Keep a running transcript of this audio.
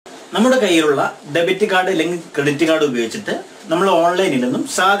നമ്മുടെ കയ്യിലുള്ള debit card അല്ലെങ്കിൽ ക്രെഡിറ്റ് കാർഡ് ഉപയോഗിച്ചിട്ട് നമ്മൾ ഓൺലൈനിൽ നിന്നും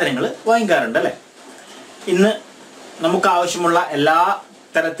സാധനങ്ങൾ വാങ്ങിക്കാറുണ്ട് അല്ലേ? ഇന്ന് നമുക്ക് ആവശ്യമുള്ള എല്ലാ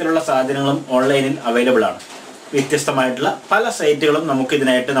തരത്തിലുള്ള സാധനങ്ങളും ഓൺലൈനിൽ അവൈലബിൾ ആണ്. വ്യത്യസ്തമായിട്ടുള്ള പല സൈറ്റുകളും നമുക്ക്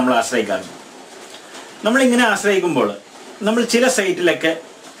ഇതിനായിട്ട് നമ്മൾ ആശ്രയിക്കാറുണ്ട്. നമ്മളിങ്ങനെ ആശ്രയിക്കുമ്പോൾ നമ്മൾ ചില സൈറ്റിലൊക്കെ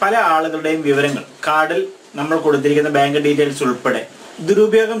പല ആളുകളുടെയും വിവരങ്ങൾ കാർഡിൽ നമ്മൾ കൊടുത്തിരിക്കുന്ന ബാങ്ക് ഡീറ്റെയിൽസ് ഉൾപ്പെടെ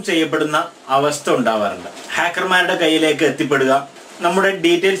ദുരുപയോഗം ചെയ്യപ്പെടുന്ന അവസ്ഥ ഉണ്ടാവാറുണ്ട്. ഹാക്കർമാരുടെ കയ്യിലേക്ക് എത്തിപ്പെടുക, നമ്മുടെ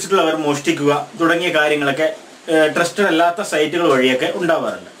ഡീറ്റെയിൽസുകൾ അവർ മോഷ്ടിക്കുക തുടങ്ങിയ കാര്യങ്ങളൊക്കെ ട്രസ്റ്റഡ് അല്ലാത്ത സൈറ്റുകൾ വഴിയൊക്കെ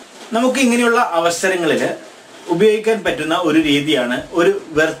ഉണ്ടാവാറുണ്ട്. നമുക്ക് ഇങ്ങനെയുള്ള അവസരങ്ങളിൽ ഉപയോഗിക്കാൻ പറ്റുന്ന ഒരു രീതിയാണ് ഒരു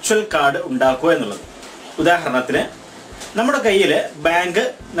വെർച്വൽ കാർഡ് ഉണ്ടാക്കുക എന്നുള്ളത്. ഉദാഹരണത്തിന് നമ്മുടെ കയ്യിൽ ബാങ്ക്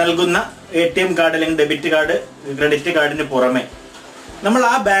നൽകുന്ന ATM കാർഡ് അല്ലെങ്കിൽ ഡെബിറ്റ് കാർഡ് ക്രെഡിറ്റ് കാർഡിന് പുറമെ നമ്മൾ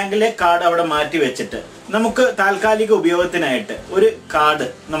ആ ബാങ്കിലെ കാർഡ് അവിടെ മാറ്റി വെച്ചിട്ട് നമുക്ക് താൽക്കാലിക ഉപയോഗത്തിനായിട്ട് ഒരു കാർഡ്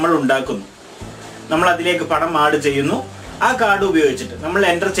നമ്മൾ ഉണ്ടാക്കുന്നു. നമ്മൾ അതിലേക്ക് പണം ആഡ് ചെയ്യുന്നു. ആ കാർഡ് ഉപയോഗിച്ചിട്ട് നമ്മൾ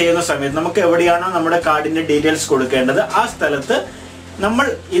എൻ്റർ ചെയ്യുന്ന സമയത്ത് നമുക്ക് എവിടെയാണോ നമ്മുടെ കാർഡിൻ്റെ ഡീറ്റെയിൽസ് കൊടുക്കേണ്ടത് ആ സ്ഥലത്ത് നമ്മൾ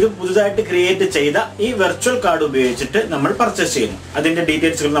ഇത് പുതുതായിട്ട് ക്രിയേറ്റ് ചെയ്ത ഈ വെർച്വൽ കാർഡ് ഉപയോഗിച്ചിട്ട് നമ്മൾ പർച്ചേസ് ചെയ്യുന്നു. അതിൻ്റെ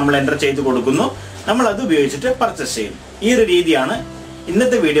ഡീറ്റെയിൽസുകൾ നമ്മൾ എൻ്റർ ചെയ്ത് കൊടുക്കുന്നു. നമ്മൾ അത് ഉപയോഗിച്ചിട്ട് പർച്ചേസ് ചെയ്യുന്നു. ഈ ഒരു രീതിയാണ്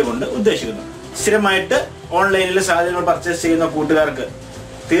ഇന്നത്തെ വീഡിയോ കൊണ്ട് ഉദ്ദേശിക്കുന്നത്. സ്ഥിരമായിട്ട് ഓൺലൈനിൽ സാധനങ്ങൾ പർച്ചേസ് ചെയ്യുന്ന കൂട്ടുകാർക്ക്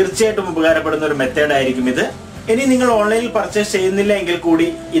തീർച്ചയായിട്ടും ഉപകാരപ്പെടുന്ന ഒരു മെത്തേഡ് ആയിരിക്കും ഇത്. ഇനി നിങ്ങൾ ഓൺലൈനിൽ പർച്ചേസ് ചെയ്യുന്നില്ല എങ്കിൽ കൂടി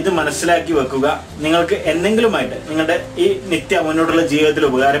ഇത് മനസ്സിലാക്കി വെക്കുക. നിങ്ങൾക്ക് എന്തെങ്കിലുമായിട്ട് നിങ്ങളുടെ ഈ മുന്നോട്ടുള്ള ജീവിതത്തിൽ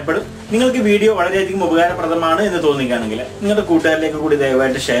ഉപകാരപ്പെടും. നിങ്ങൾക്ക് വീഡിയോ വളരെയധികം ഉപകാരപ്രദമാണ് എന്ന് തോന്നുകയാണെങ്കിൽ നിങ്ങളുടെ കൂട്ടുകാരിലേക്ക് കൂടി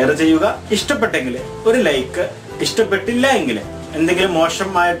ദയവായിട്ട് ഷെയർ ചെയ്യുക. ഇഷ്ടപ്പെട്ടെങ്കിൽ ഒരു ലൈക്ക്, ഇഷ്ടപ്പെട്ടില്ല എങ്കിൽ എന്തെങ്കിലും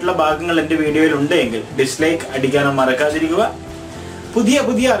മോശമായിട്ടുള്ള ഭാഗങ്ങൾ എൻ്റെ വീഡിയോയിൽ ഉണ്ടെങ്കിൽ ഡിസ്ലൈക്ക് അടിക്കാനും മറക്കാതിരിക്കുക.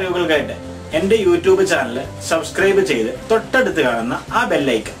 പുതിയ അറിവുകൾക്കായിട്ട് എൻ്റെ യൂട്യൂബ് ചാനൽ സബ്സ്ക്രൈബ് ചെയ്ത് തൊട്ടടുത്ത് കാണുന്ന ആ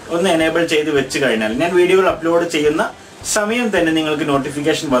ബെല്ലൈക്കൺ ഒന്ന് എനേബിൾ ചെയ്ത് വെച്ച് കഴിഞ്ഞാൽ ഞാൻ വീഡിയോകൾ അപ്ലോഡ് ചെയ്യുന്ന സമയം തന്നെ നിങ്ങൾക്ക്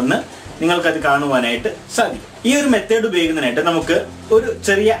നോട്ടിഫിക്കേഷൻ വന്ന് നിങ്ങൾക്കത് കാണുവാനായിട്ട് സാധിക്കും. ഈ ഒരു മെത്തേഡ് ഉപയോഗിക്കുന്നതിനായിട്ട് നമുക്ക് ഒരു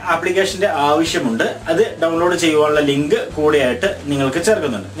ചെറിയ ആപ്ലിക്കേഷൻ്റെ ആവശ്യമുണ്ട്. അത് ഡൗൺലോഡ് ചെയ്യുവാനുള്ള ലിങ്ക് കൂടെയായിട്ട് നിങ്ങൾക്ക്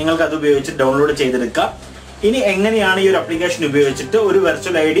ചേർക്കുന്നുണ്ട്. നിങ്ങൾക്ക് അത് ഉപയോഗിച്ച് ഡൗൺലോഡ് ചെയ്തെടുക്കാം. ഇനി എങ്ങനെയാണ് ഈ ഒരു ആപ്ലിക്കേഷൻ ഉപയോഗിച്ചിട്ട് ഒരു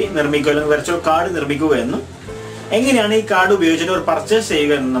വെർച്വൽ ID നിർമ്മിക്കുക അല്ലെങ്കിൽ വെർച്വൽ കാർഡ് നിർമ്മിക്കുക എന്നും എങ്ങനെയാണ് ഈ കാർഡ് ഉപയോഗിച്ചിട്ട് ഒരു പർച്ചേസ്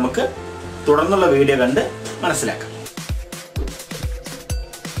ചെയ്യുക എന്നും നമുക്ക് തുടർന്നുള്ള വീഡിയോ കണ്ട് മനസ്സിലാക്കാം.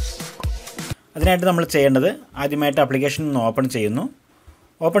 അതിനായിട്ട് നമ്മൾ ചെയ്യേണ്ടത് ആദ്യമായിട്ട് ആപ്ലിക്കേഷൻ ഒന്ന് ഓപ്പൺ ചെയ്യുന്നു.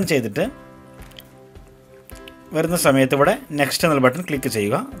 ഓപ്പൺ ചെയ്തിട്ട് വരുന്ന സമയത്ത് ഇവിടെ നെക്സ്റ്റ് എന്നുള്ള ബട്ടൺ ക്ലിക്ക്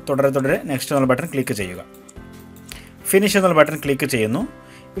ചെയ്യുക. തുടരെ നെക്സ്റ്റ് എന്നുള്ള ബട്ടൺ ക്ലിക്ക് ചെയ്യുക. ഫിനിഷ് എന്നുള്ള ബട്ടൺ ക്ലിക്ക് ചെയ്യുന്നു.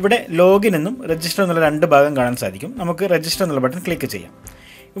 ഇവിടെ ലോഗിൻ എന്നും രജിസ്റ്റർ എന്നുള്ള രണ്ട് ഭാഗം കാണാൻ സാധിക്കും. നമുക്ക് രജിസ്റ്റർ എന്നുള്ള ബട്ടൺ ക്ലിക്ക് ചെയ്യാം.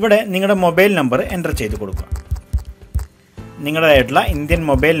 ഇവിടെ നിങ്ങളുടെ മൊബൈൽ നമ്പർ എൻ്റർ ചെയ്ത് കൊടുക്കുക. നിങ്ങളുടേതായിട്ടുള്ള ഇന്ത്യൻ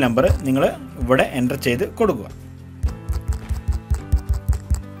മൊബൈൽ നമ്പർ നിങ്ങൾ ഇവിടെ എൻ്റർ ചെയ്ത് കൊടുക്കുക.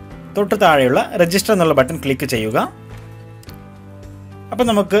 തൊട്ട് താഴെയുള്ള രജിസ്റ്റർ എന്നുള്ള ബട്ടൺ ക്ലിക്ക് ചെയ്യുക. അപ്പോൾ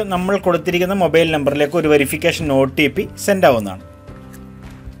നമ്മൾ കൊടുത്തിരിക്കുന്ന മൊബൈൽ നമ്പറിലേക്ക് ഒരു വെരിഫിക്കേഷൻ OTP സെൻഡ് ആവുന്നതാണ്.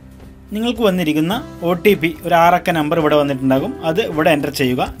 നിങ്ങൾക്ക് വന്നിരിക്കുന്ന OTP ഒരു 6 അക്ക നമ്പർ ഇവിടെ വന്നിട്ടുണ്ടാകും. അത് ഇവിടെ എൻ്റർ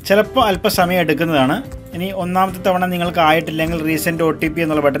ചെയ്യുക. ചിലപ്പോൾ അല്പസമയം എടുക്കുന്നതാണ്. ഇനി ഒന്നാമത്തെ തവണ നിങ്ങൾക്ക് ആയിട്ടില്ലെങ്കിൽ റീസെൻറ്റ് OTP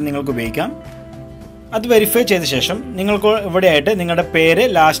എന്നുള്ള ബട്ടൺ നിങ്ങൾക്ക് ഉപയോഗിക്കാം. അത് വെരിഫൈ ചെയ്ത ശേഷം നിങ്ങൾക്ക് ഇവിടെയായിട്ട് നിങ്ങളുടെ പേര്,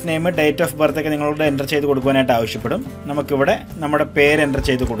 last name, date of birth ഒക്കെ നിങ്ങളോട് എൻ്റർ ചെയ്ത് കൊടുക്കുവാനായിട്ട് ആവശ്യപ്പെടും. നമുക്കിവിടെ നമ്മുടെ പേര് എൻ്റർ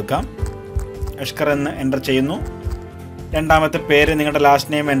ചെയ്ത് കൊടുക്കാം. അഷ്കർ എന്ന് എൻ്റർ ചെയ്യുന്നു. രണ്ടാമത്തെ പേര്, നിങ്ങളുടെ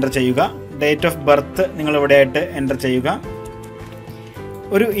ലാസ്റ്റ് നെയിം എൻ്റർ ചെയ്യുക. ഡേറ്റ് ഓഫ് ബർത്ത് നിങ്ങളിവിടെയായിട്ട് എൻ്റർ ചെയ്യുക.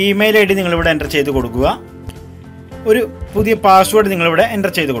 ഒരു ഇമെയിൽ ID നിങ്ങളിവിടെ എൻ്റർ ചെയ്ത് കൊടുക്കുക. ഒരു പുതിയ പാസ്വേഡ് നിങ്ങളിവിടെ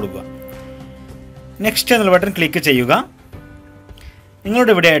എൻ്റർ ചെയ്ത് കൊടുക്കുക. നെക്സ്റ്റ് എന്നുള്ള ബട്ടൺ ക്ലിക്ക് ചെയ്യുക.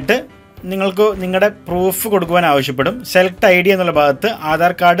 നിങ്ങളുടെ ഇവിടെയായിട്ട് നിങ്ങൾക്ക് നിങ്ങളുടെ പ്രൂഫ് കൊടുക്കുവാൻ ആവശ്യപ്പെടും. സെലക്ട് ID എന്നുള്ള ഭാഗത്ത്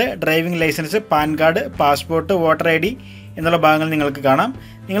Aadhaar card, driving licence, pan card, passport, voter ID എന്നുള്ള ഭാഗങ്ങൾ നിങ്ങൾക്ക് കാണാം.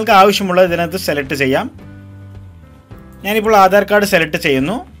 നിങ്ങൾക്ക് ആവശ്യമുള്ളത് ഇതിനകത്ത് സെലക്ട് ചെയ്യാം. ഞാനിപ്പോൾ ആധാർ കാർഡ് സെലക്ട്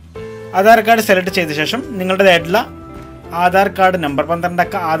ചെയ്യുന്നു. ആധാർ കാർഡ് സെലക്ട് ചെയ്ത ശേഷം നിങ്ങളുടേതായിട്ടുള്ള ആധാർ കാർഡ് നമ്പർ 12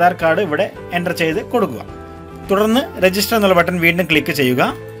 അക്ക ആധാർ കാർഡ് ഇവിടെ എൻ്റർ ചെയ്ത് കൊടുക്കുക. തുടർന്ന് രജിസ്റ്റർ എന്നുള്ള ബട്ടൺ വീണ്ടും ക്ലിക്ക് ചെയ്യുക.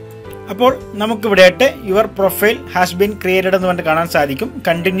 അപ്പോൾ നമുക്കിവിടെയായിട്ട് your profile has been created എന്ന് പറഞ്ഞിട്ട് കാണാൻ സാധിക്കും.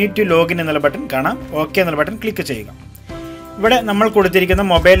 കണ്ടിന്യൂ ടു ലോഗിൻ എന്നുള്ള ബട്ടൺ കാണാം. ഓക്കെ എന്നുള്ള ബട്ടൺ ക്ലിക്ക് ചെയ്യുക. ഇവിടെ നമ്മൾ കൊടുത്തിരിക്കുന്ന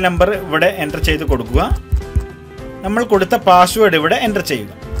മൊബൈൽ നമ്പർ ഇവിടെ എൻ്റർ ചെയ്ത് കൊടുക്കുക. നമ്മൾ കൊടുത്ത പാസ്വേഡ് ഇവിടെ എൻ്റർ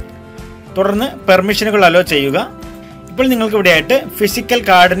ചെയ്യുക. തുടർന്ന് പെർമിഷനുകൾ അലോ ചെയ്യുക. ഇപ്പോൾ നിങ്ങൾക്ക് ഇവിടെയായിട്ട് ഫിസിക്കൽ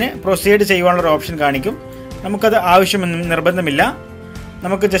കാർഡിന് പ്രൊസീഡ് ചെയ്യുവാനുള്ള ഒരു ഓപ്ഷൻ കാണിക്കും. നമുക്കത് ആവശ്യമൊന്നും നിർബന്ധമില്ല.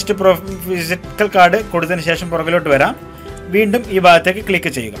 നമുക്ക് ജസ്റ്റ് ഫിസിക്കൽ കാർഡ് കൊടുത്തതിന് ശേഷം പുറകിലോട്ട് വരാം. വീണ്ടും ഈ ഭാഗത്തേക്ക്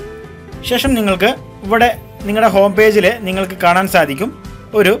ക്ലിക്ക് ചെയ്യുക. ശേഷം നിങ്ങൾക്ക് ഇവിടെ നിങ്ങളുടെ ഹോം പേജിൽ നിങ്ങൾക്ക് കാണാൻ സാധിക്കും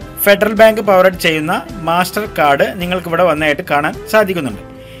ഒരു ഫെഡറൽ ബാങ്ക് പവറഡ് ചെയ്യുന്ന മാസ്റ്റർ കാർഡ് നിങ്ങൾക്കിവിടെ വന്നായിട്ട് കാണാൻ സാധിക്കുന്നുണ്ട്.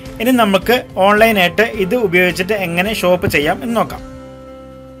 ഇനി നമുക്ക് ഓൺലൈനായിട്ട് ഇത് ഉപയോഗിച്ചിട്ട് എങ്ങനെ ഷോപ്പ് ചെയ്യാം എന്ന് നോക്കാം.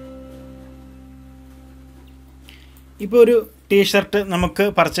 ഇപ്പോൾ ഒരു ടീഷർട്ട് നമുക്ക്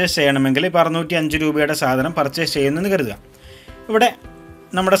പർച്ചേസ് ചെയ്യണമെങ്കിൽ ഇപ്പോൾ 605 രൂപയുടെ സാധനം പർച്ചേസ് ചെയ്യുന്നെന്ന് കരുതുക. ഇവിടെ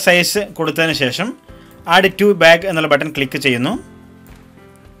നമ്മുടെ സൈസ് കൊടുത്തതിന് ശേഷം ആഡ് ടു ബാഗ് എന്നുള്ള ബട്ടൺ ക്ലിക്ക് ചെയ്യുന്നു.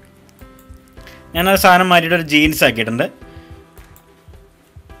 ഞാനത് സാധനം മാറ്റിയിട്ട് ഒരു ജീൻസ് ആക്കിയിട്ടുണ്ട്.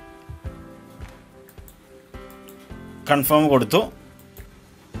 കൺഫേം കൊടുത്തു.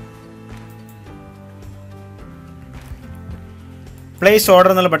 പ്ലേസ്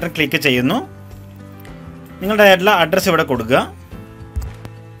ഓർഡർ എന്നുള്ള ബട്ടൺ ക്ലിക്ക് ചെയ്യുന്നു. നിങ്ങളുടെ ആയിട്ടുള്ള അഡ്രസ്സ് ഇവിടെ കൊടുക്കുക.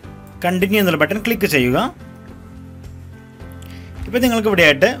 കണ്ടിന്യൂ എന്നുള്ള ബട്ടൺ ക്ലിക്ക് ചെയ്യുക. ഇപ്പോൾ നിങ്ങൾക്ക് ഇവിടെ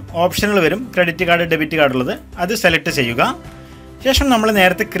ആയിട്ട് ഓപ്ഷനുകൾ വരും. ക്രെഡിറ്റ് കാർഡ്, ഡെബിറ്റ് കാർഡ് ഉള്ളത് അത് സെലക്ട് ചെയ്യുക. ശേഷം നമ്മൾ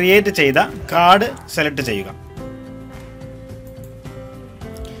നേരത്തെ ക്രിയേറ്റ് ചെയ്ത കാർഡ് സെലക്ട് ചെയ്യുക.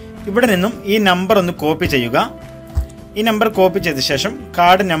 ഇവിടെ നിന്നും ഈ നമ്പർ ഒന്ന് കോപ്പി ചെയ്യുക. ഈ നമ്പർ കോപ്പി ചെയ്ത ശേഷം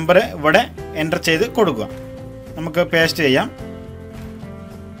കാർഡ് നമ്പർ ഇവിടെ എൻ്റർ ചെയ്ത് കൊടുക്കുക. നമുക്ക് പേസ്റ്റ് ചെയ്യാം.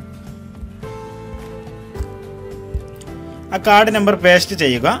 ആ കാർഡ് നമ്പർ പേസ്റ്റ്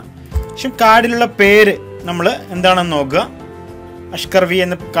ചെയ്യുക. ശേഷം കാർഡിലുള്ള പേര് നമ്മൾ എന്താണെന്ന് നോക്കുക. അഷ്കർ വി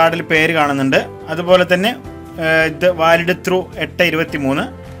എന്ന കാർഡിൽ പേര് കാണുന്നുണ്ട്. അതുപോലെ തന്നെ ഇത് വാലിഡ് ത്രൂ 8/23.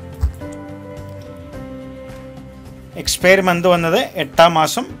 എക്സ്പയർ മന്ത് വന്നത് 8-ാം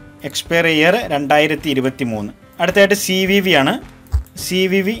മാസം. Expire year 2023. അടുത്തായിട്ട് CVV ആണ്.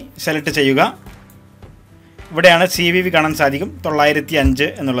 CVV സെലക്ട് ചെയ്യുക. ഇവിടെയാണ് CVV കാണാൻ സാധിക്കും 905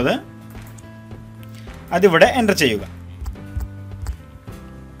 എന്നുള്ളത്. അതിവിടെ എൻ്റർ ചെയ്യുക.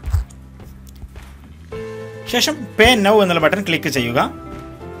 ശേഷം പേ നൗ എന്നുള്ള ബട്ടൺ ക്ലിക്ക് ചെയ്യുക.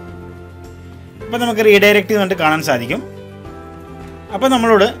 അപ്പോൾ നമുക്ക് റീഡയറക്റ്റ് ചെയ്തുകൊണ്ട് കാണാൻ സാധിക്കും. അപ്പോൾ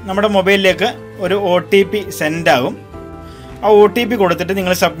നമ്മളോട് നമ്മുടെ മൊബൈലിലേക്ക് ഒരു OTP സെൻഡ് ആകും. ആ OTP കൊടുത്തിട്ട്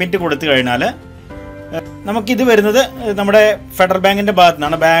നിങ്ങൾ സബ്മിറ്റ് കൊടുത്തു കഴിഞ്ഞാൽ നമുക്കിത് വരുന്നത് നമ്മുടെ ഫെഡറൽ ബാങ്കിൻ്റെ ഭാഗത്തു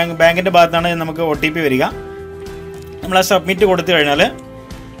നിന്നാണ്. ബാങ്കിൻ്റെ ഭാഗത്തു നിന്നാണ് നമുക്ക് OTP വരിക. നമ്മൾ ആ സബ്മിറ്റ് കൊടുത്തു കഴിഞ്ഞാൽ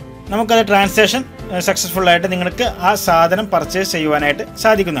നമുക്കത് ട്രാൻസാക്ഷൻ സക്സസ്ഫുള്ളായിട്ട് നിങ്ങൾക്ക് ആ സാധനം പർച്ചേസ് ചെയ്യുവാനായിട്ട്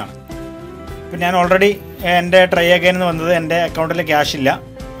സാധിക്കുന്നതാണ്. ഇപ്പം ഞാൻ ഓൾറെഡി എൻ്റെ ട്രൈ അഗൈൻ എന്ന് വന്നത് എൻ്റെ അക്കൗണ്ടിൽ ക്യാഷ് ഇല്ല,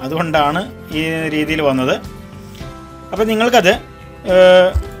 അതുകൊണ്ടാണ് ഈ രീതിയിൽ വന്നത്. അപ്പോൾ നിങ്ങൾക്കത്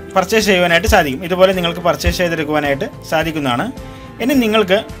പർച്ചേസ് ചെയ്യുവാനായിട്ട് സാധിക്കും. ഇതുപോലെ നിങ്ങൾക്ക് പർച്ചേസ് ചെയ്തെടുക്കുവാനായിട്ട് സാധിക്കുന്നതാണ്. ഇനി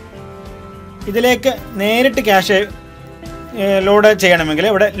നിങ്ങൾക്ക് ഇതിലേക്ക് നേരിട്ട് ക്യാഷ് ലോഡ് ചെയ്യണമെങ്കിൽ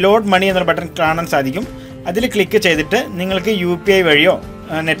ഇവിടെ ലോഡ് മണി എന്ന ബട്ടൺ കാണാൻ സാധിക്കും. അതിൽ ക്ലിക്ക് ചെയ്തിട്ട് നിങ്ങൾക്ക് UPI വഴിയോ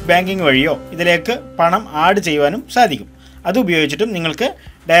നെറ്റ് ബാങ്കിങ് വഴിയോ ഇതിലേക്ക് പണം ആഡ് ചെയ്യുവാനും സാധിക്കും. അത് ഉപയോഗിച്ചിട്ടും നിങ്ങൾക്ക്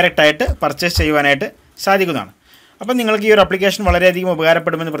ഡയറക്റ്റായിട്ട് പർച്ചേസ് ചെയ്യുവാനായിട്ട് സാധിക്കുന്നതാണ്. അപ്പം നിങ്ങൾക്ക് ഈ ഒരു ആപ്ലിക്കേഷൻ വളരെയധികം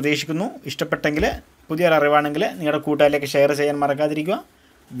ഉപകാരപ്പെടുമെന്ന് പ്രതീക്ഷിക്കുന്നു. ഇഷ്ടപ്പെട്ടെങ്കിൽ പുതിയൊരു അറിവാണെങ്കിൽ നിങ്ങളുടെ കൂട്ടുകാരിലേക്ക് ഷെയർ ചെയ്യാൻ മറക്കാതിരിക്കുക.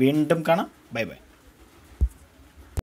 വീണ്ടും കാണാം. Bye bye.